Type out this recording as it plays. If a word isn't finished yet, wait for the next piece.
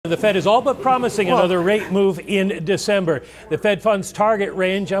The Fed is all but promising another rate move in December. The Fed funds target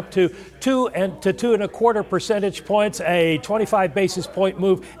range up to 2 to 2.25 percentage points, a 25 basis point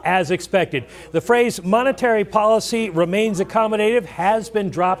move as expected. The phrase monetary policy remains accommodative has been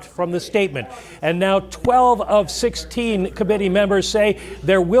dropped from the statement. And now 12 of 16 committee members say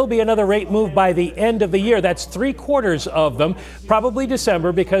there will be another rate move by the end of the year. That's 3/4 of them, probably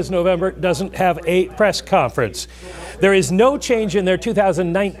December, because November doesn't have a press conference. There is no change in their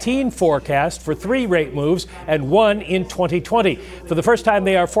 2019 forecast for 3 rate moves and 1 in 2020. For the first time,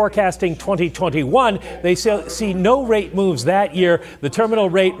 they are forecasting 2021. They see no rate moves that year, the terminal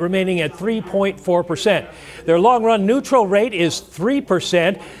rate remaining at 3.4%. Their long-run neutral rate is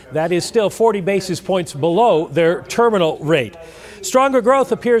 3%. That is still 40 basis points below their terminal rate. Stronger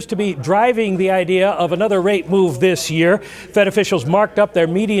growth appears to be driving the idea of another rate move this year. Fed officials marked up their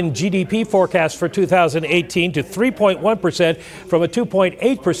median GDP forecast for 2018 to 3.1% from a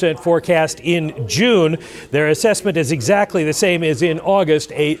 2.8% forecast in June. Their assessment is exactly the same as in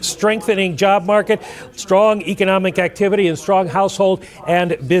August: a strengthening job market, strong economic activity, and strong household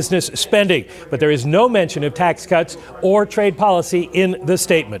and business spending. But there is no mention of tax cuts or trade policy in the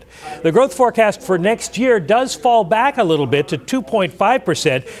statement. The growth forecast for next year does fall back a little bit to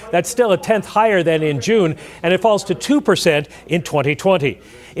 2.5%. That's still a tenth higher than in June, and it falls to 2% in 2020.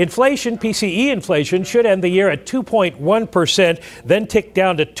 Inflation, PCE inflation, should end the year at 2.1%, then tick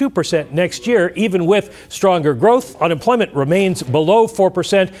down to 2% next year. Even with stronger growth, unemployment remains below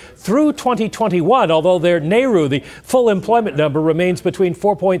 4% through 2021, although their NAIRU, the full employment number, remains between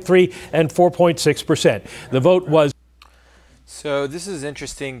 4.3 and 4.6%. The vote was... So this is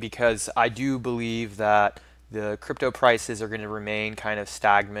interesting because I do believe that the crypto prices are going to remain kind of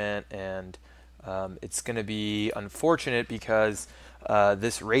stagnant, and it's going to be unfortunate because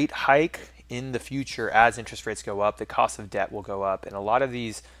this rate hike in the future, as interest rates go up, the cost of debt will go up, and a lot of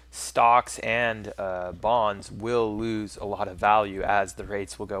these stocks and bonds will lose a lot of value as the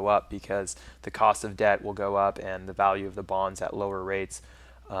rates will go up, because the cost of debt will go up and the value of the bonds at lower rates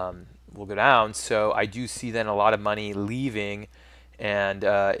will go down. So I do see then a lot of money leaving. And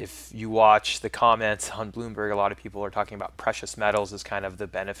if you watch the comments on Bloomberg, a lot of people are talking about precious metals as kind of the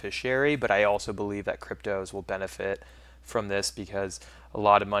beneficiary, but I also believe that cryptos will benefit from this because a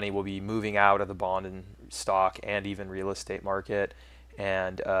lot of money will be moving out of the bond and stock and even real estate market.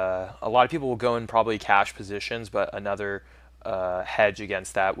 And a lot of people will go in probably cash positions, but another hedge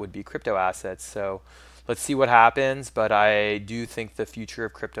against that would be crypto assets. So let's see what happens, but I do think the future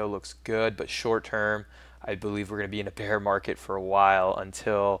of crypto looks good, but short term, I believe we're going to be in a bear market for a while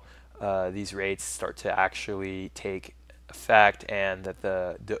until these rates start to actually take effect and that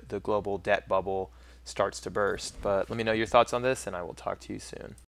the global debt bubble starts to burst. But let me know your thoughts on this, and I will talk to you soon.